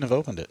 Maybe you shouldn't have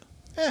opened it.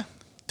 Yeah.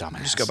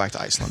 Dumbass. Just go back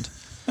to Iceland.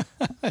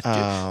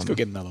 Let's go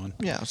get another one.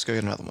 Yeah, let's go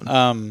get another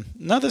one.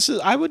 No, this is.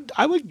 I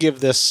would give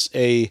this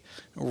a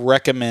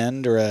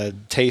recommend or a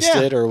taste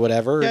it or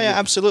whatever. Yeah,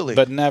 absolutely.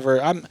 But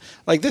never. I'm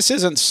like, this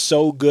isn't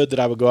so good that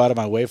I would go out of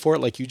my way for it,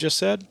 like you just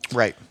said.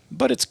 Right.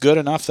 But it's good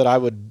enough that I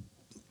would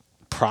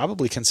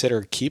probably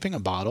consider keeping a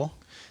bottle.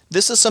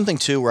 This is something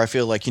too where I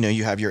feel like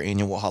you have your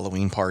annual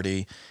Halloween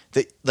party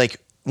that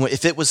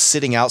if it was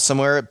sitting out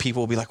somewhere,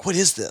 people would be like, "What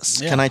is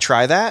this? Yeah. Can I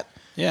try that?"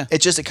 Yeah.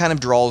 It kind of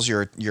draws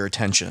your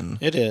attention.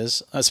 It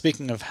is.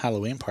 Speaking of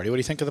Halloween party, what do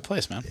you think of the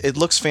place, man? It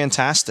looks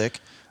fantastic.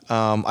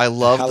 I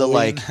love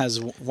Halloween has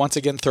once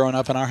again thrown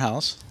up in our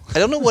house. I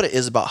don't know what it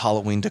is about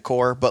Halloween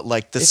decor,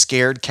 but the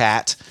scared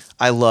cat,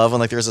 I love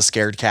when there's a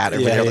scared cat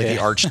over there, the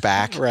arched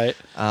back. Right.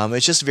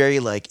 It's just very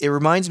it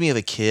reminds me of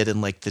a kid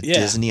and the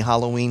Disney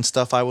Halloween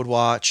stuff I would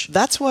watch.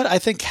 That's what I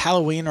think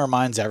Halloween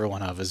reminds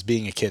everyone of, is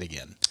being a kid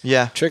again.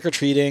 Yeah.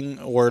 Trick-or-treating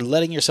or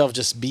letting yourself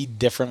just be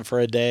different for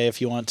a day if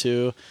you want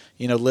to.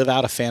 Live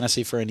out a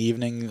fantasy for an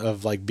evening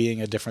of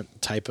being a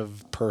different type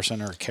of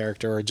person or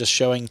character, or just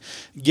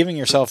giving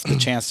yourself the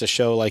chance to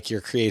show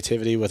your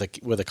creativity with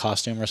a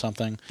costume or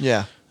something.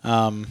 Yeah.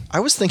 I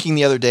was thinking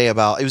the other day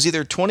about, it was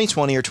either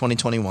 2020 or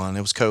 2021.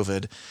 It was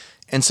COVID.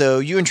 And so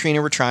you and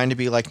Trina were trying to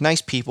be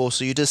nice people,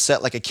 so you just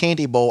set a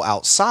candy bowl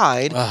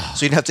outside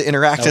so you didn't have to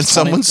interact. And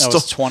someone stole. That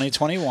was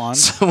 2021.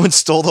 Someone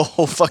stole the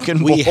whole fucking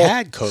bowl. We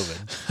had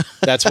COVID.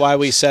 That's why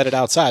we set it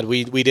outside.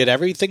 We did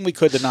everything we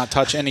could to not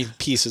touch any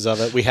pieces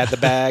of it. We had the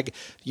bag,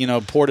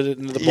 poured it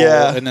into the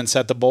bowl, and then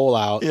set the bowl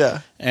out. Yeah.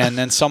 And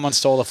then someone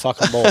stole the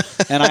fucking bowl.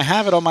 And I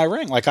have it on my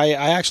ring. I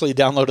actually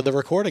downloaded the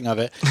recording of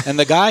it. And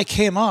the guy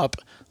came up,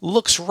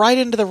 looks right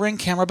into the Ring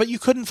camera, but you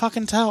couldn't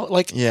fucking tell.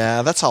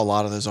 Yeah, that's how a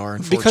lot of those are,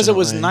 unfortunately. Because it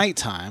was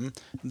nighttime,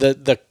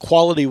 the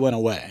quality went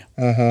away.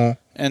 Mm-hmm.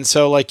 And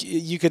so,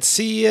 you could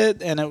see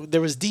it, and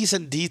there was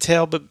decent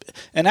detail,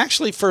 and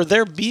actually, for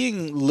there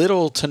being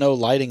little to no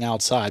lighting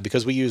outside,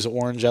 because we use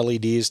orange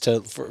LEDs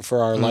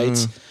for our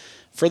lights,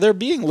 for there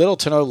being little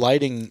to no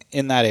lighting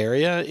in that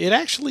area, it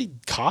actually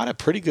caught a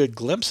pretty good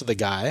glimpse of the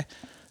guy.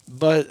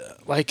 But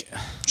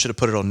should have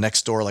put it on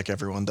Nextdoor like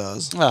everyone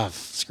does. Oh,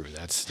 screw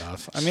that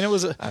stuff. I mean,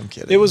 I'm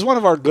kidding. It was one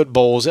of our good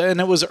bowls,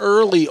 and it was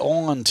early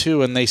on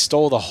too, and they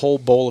stole the whole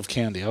bowl of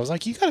candy. I was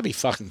like, you got to be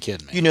fucking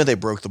kidding me. They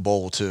broke the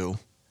bowl too.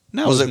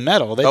 No, it was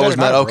metal. They it was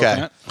metal.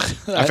 Okay,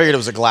 I figured it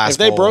was a glass. If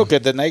they bowl. broke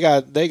it, then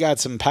they got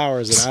some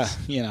powers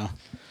that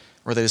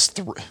Or they just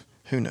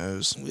who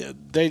knows?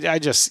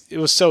 It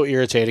was so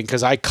irritating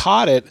because I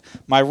caught it.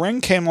 My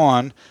ring came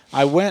on.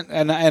 I went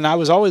and I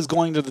was always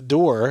going to the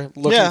door,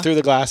 looking through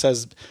the glass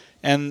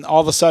and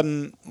all of a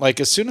sudden,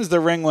 as soon as the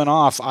ring went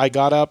off, I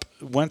got up,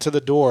 went to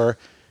the door,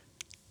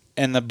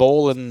 and the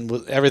bowl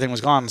and everything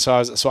was gone.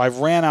 So I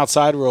ran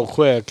outside real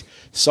quick,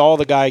 saw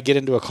the guy get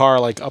into a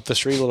car up the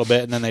street a little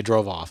bit, and then they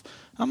drove off.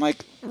 I'm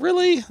like,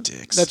 really?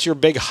 Dicks. That's your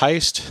big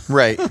heist?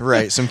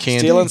 Right. Some candy.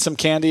 Stealing some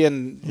candy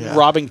and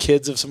robbing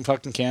kids of some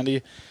fucking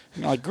candy.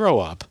 Grow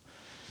up.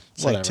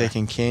 It's like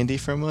taking candy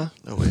from a...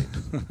 Oh, wait.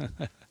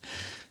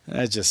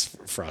 That just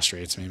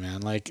frustrates me,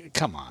 man.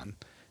 Come on.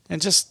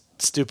 And just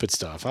stupid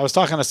stuff. I was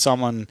talking to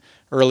someone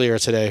earlier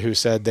today who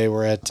said they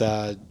were at,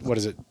 what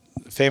is it,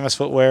 Famous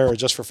Footwear or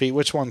Just for Feet?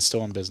 Which one's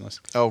still in business?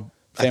 Oh,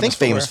 I think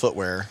Famous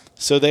Footwear.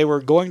 So they were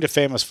going to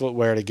Famous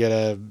Footwear to get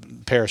a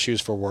pair of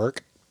shoes for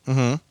work.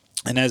 Mm-hmm.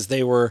 And as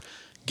they were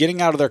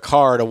getting out of their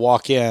car to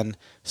walk in,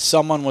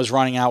 someone was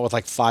running out with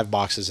 5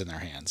 boxes in their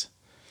hands.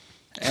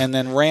 And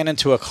then ran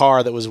into a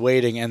car that was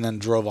waiting and then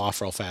drove off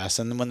real fast.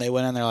 And then when they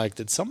went in, they're like,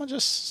 did someone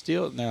just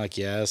steal it? And they're like,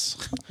 yes.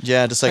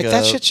 Yeah, just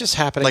that shit's just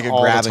happening a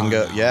all grab the time and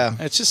go. now. Yeah.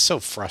 It's just so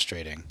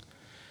frustrating.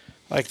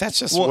 That's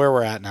just where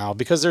we're at now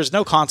because there's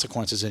no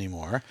consequences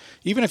anymore.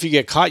 Even if you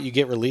get caught, you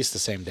get released the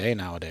same day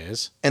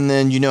nowadays. And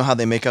then how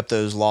they make up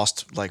those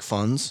lost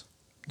funds?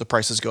 The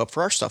prices go up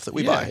for our stuff that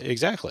we buy.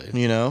 Exactly.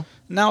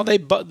 Now they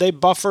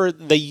buffer.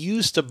 They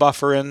used to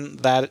buffer in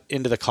that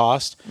into the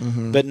cost,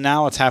 but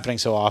now it's happening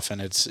so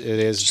often. It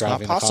is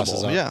driving the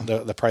costs up. Yeah.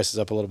 The prices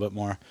up a little bit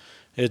more.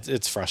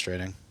 It's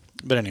frustrating.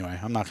 But anyway,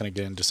 I'm not going to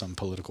get into some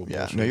political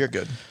bullshit. No, you're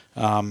good.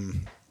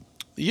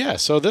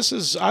 So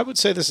I would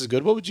say this is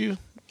good. What would you?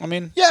 I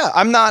mean, yeah,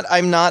 I'm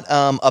not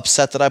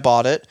upset that I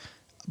bought it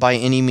by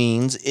any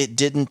means.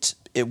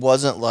 It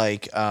wasn't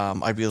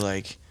I'd be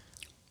like,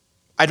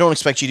 I don't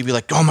expect you to be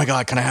like, oh my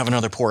God, can I have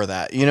another pour of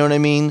that? You know what I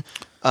mean?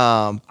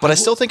 But I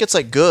still think it's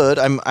good.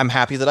 I'm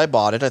happy that I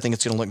bought it. I think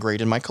it's going to look great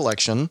in my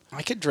collection.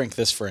 I could drink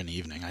this for an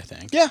evening, I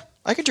think. Yeah,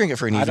 I could drink it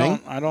for an evening.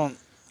 I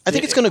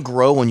think it's going to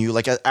grow on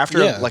you.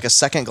 After a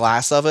second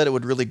glass of it, it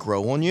would really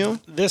grow on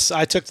you.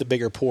 I took the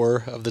bigger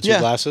pour of the two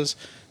glasses,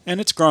 and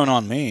it's grown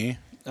on me.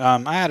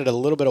 I added a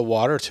little bit of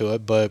water to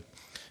it,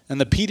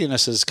 And the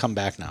peatiness has come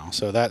back now,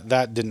 so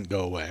that didn't go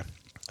away.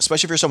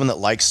 Especially if you're someone that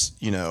likes,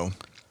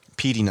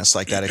 peatiness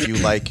like that. If you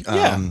like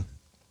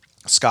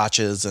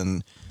scotches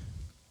and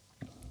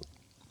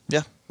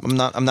I'm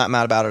not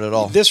mad about it at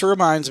all. This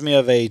reminds me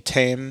of a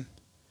tame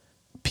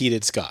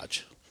peated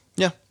scotch.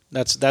 Yeah.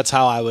 That's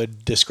how I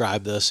would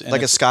describe this. And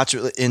like a scotch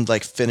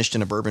finished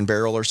in a bourbon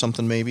barrel or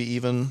something, maybe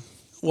even.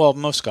 Well,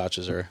 most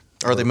scotches are.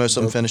 Are they most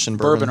of them finished in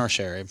bourbon? Bourbon or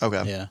sherry.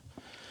 Okay. Yeah.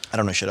 I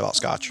don't know shit about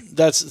scotch.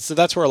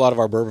 That's where a lot of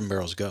our bourbon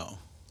barrels go.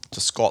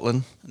 To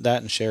Scotland.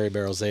 That and sherry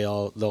barrels,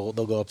 they'll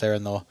go up there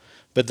and they'll.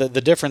 But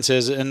the difference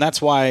is, and that's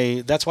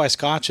why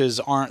scotches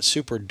aren't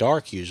super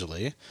dark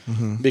usually,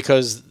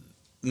 because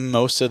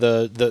most of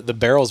the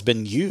barrel's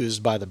been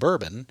used by the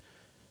bourbon.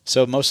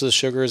 So most of the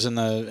sugars in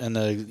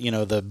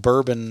the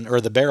bourbon or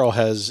the barrel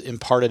has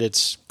imparted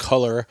its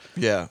color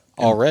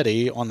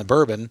already on the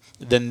bourbon.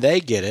 Then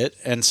they get it,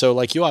 and so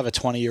like you'll have a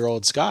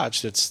 20-year-old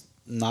scotch that's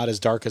not as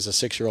dark as a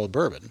 6-year-old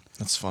bourbon.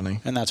 That's funny,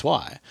 and that's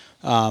why.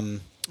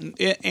 And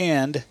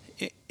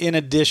in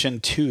addition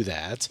to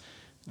that,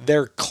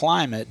 their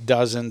climate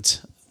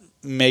doesn't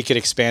make it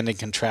expand and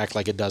contract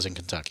like it does in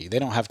Kentucky. They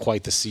don't have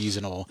quite the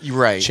seasonal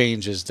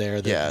changes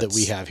there that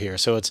we have here.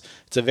 So it's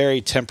a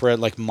very temperate,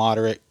 like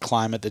moderate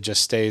climate that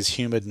just stays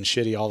humid and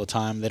shitty all the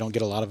time. They don't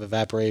get a lot of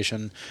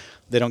evaporation.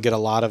 They don't get a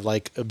lot of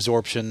like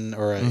absorption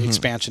or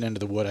expansion into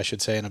the wood, I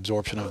should say, and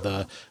absorption of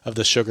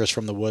the sugars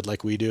from the wood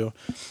like we do.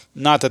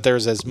 Not that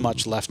there's as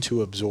much left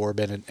to absorb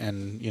and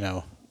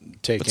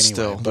take but anyway.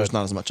 Still, there's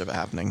not as much of it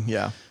happening.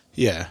 Yeah.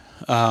 Yeah.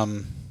 All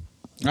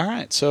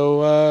right.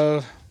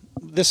 So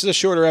this is a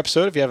shorter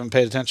episode. If you haven't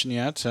paid attention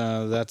yet,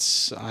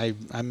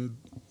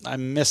 I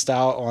missed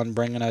out on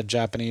bringing a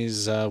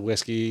Japanese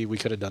whiskey. We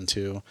could have done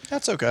 2.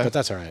 That's okay. But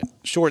that's all right.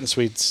 Short and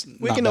sweet's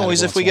We can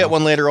always, if we get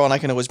one later on, I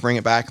can always bring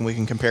it back and we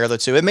can compare the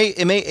two. It may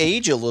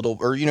age a little,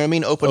 or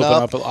open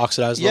up,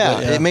 oxidize a little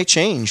bit. Yeah, it may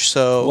change.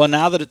 So well,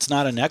 now that it's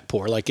not a neck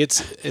pour, like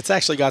it's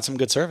actually got some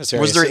good surface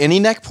area. Was there any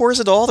neck pours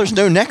at all? There's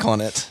no neck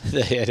on it.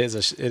 It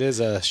is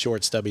a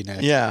short, stubby neck.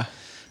 Yeah.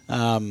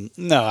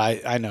 No,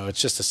 I know. It's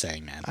just a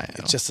saying, man.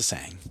 It's just a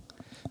saying.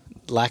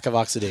 Lack of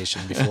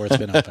oxidation before it's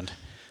been opened.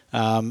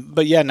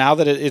 But yeah, now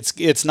that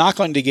it's not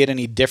going to get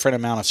any different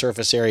amount of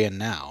surface area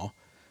now,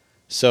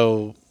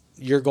 so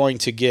you're going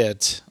to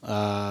get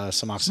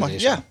some oxidation.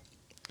 Yeah.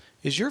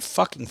 Is your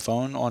fucking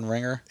phone on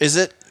ringer? Is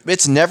it?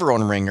 It's never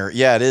on ringer.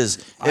 Yeah, it is.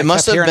 It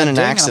must have been an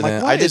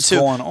accident. Like, I did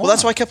too. Well,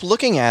 that's why I kept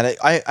looking at it.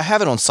 I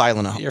have it on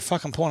silent. You're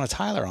fucking pulling a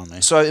Tyler on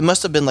me. So it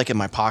must have been like in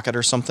my pocket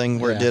or something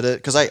where it did it,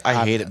 because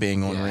I hate it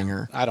being on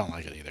ringer. I don't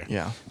like it either.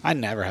 Yeah. I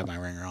never have my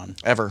ringer on.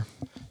 Ever.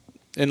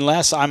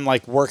 Unless I'm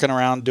like working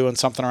around doing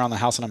something around the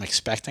house and I'm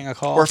expecting a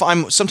call. Or if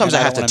sometimes I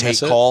have to take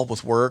call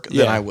with work,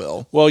 then I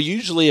will. Well,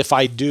 usually if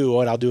I do,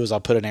 what I'll do is I'll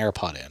put an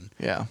AirPod in.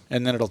 Yeah.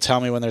 And then it'll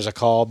tell me when there's a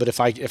call. But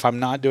if I'm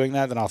not doing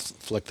that, then I'll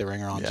flick the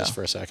ringer on just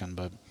for a second.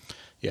 But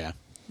yeah.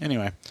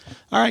 Anyway.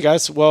 All right,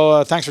 guys.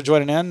 Well, thanks for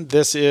joining in.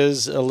 This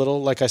is a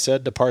little, like I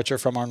said, departure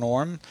from our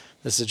norm.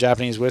 This is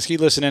Japanese whiskey.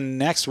 Listen in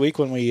next week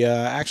when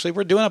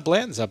we're doing a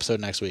Blanton's episode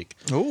next week.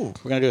 Ooh.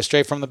 We're going to do a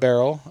straight from the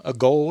barrel, a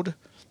gold,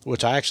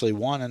 which I actually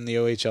won in the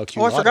OHLQ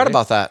lottery. I forgot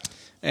about that.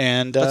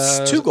 And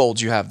that's 2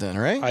 golds you have then,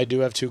 right? I do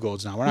have 2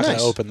 golds now. We're not going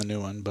to open the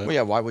new one, but well,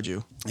 yeah. Why would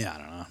you? Yeah, I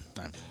don't know.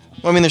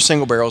 Well, I mean, they're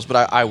single barrels,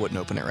 but I wouldn't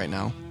open it right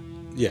now.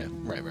 Yeah,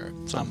 right.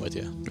 So I'm with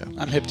you. Yeah.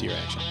 I'm hip to your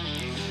action.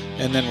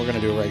 And then we're going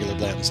to do a regular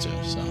Blanton's too.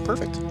 So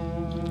perfect.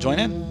 Join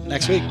in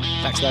next week.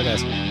 Thanks a lot,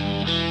 guys.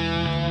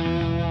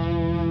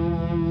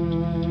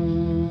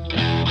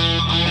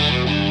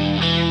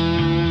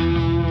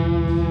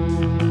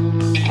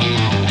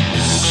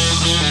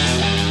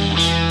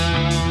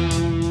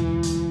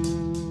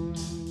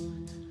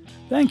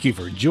 Thank you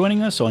for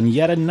joining us on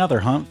yet another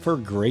hunt for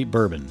great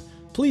bourbon.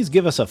 Please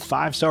give us a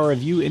 5-star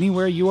review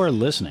anywhere you are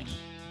listening.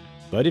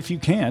 But if you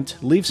can't,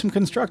 leave some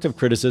constructive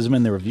criticism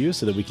in the review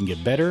so that we can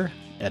get better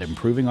at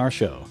improving our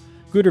show.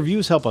 Good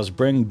reviews help us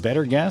bring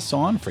better guests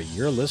on for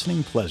your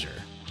listening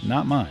pleasure,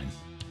 not mine.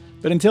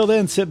 But until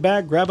then, sit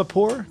back, grab a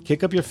pour,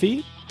 kick up your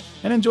feet,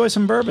 and enjoy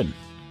some bourbon.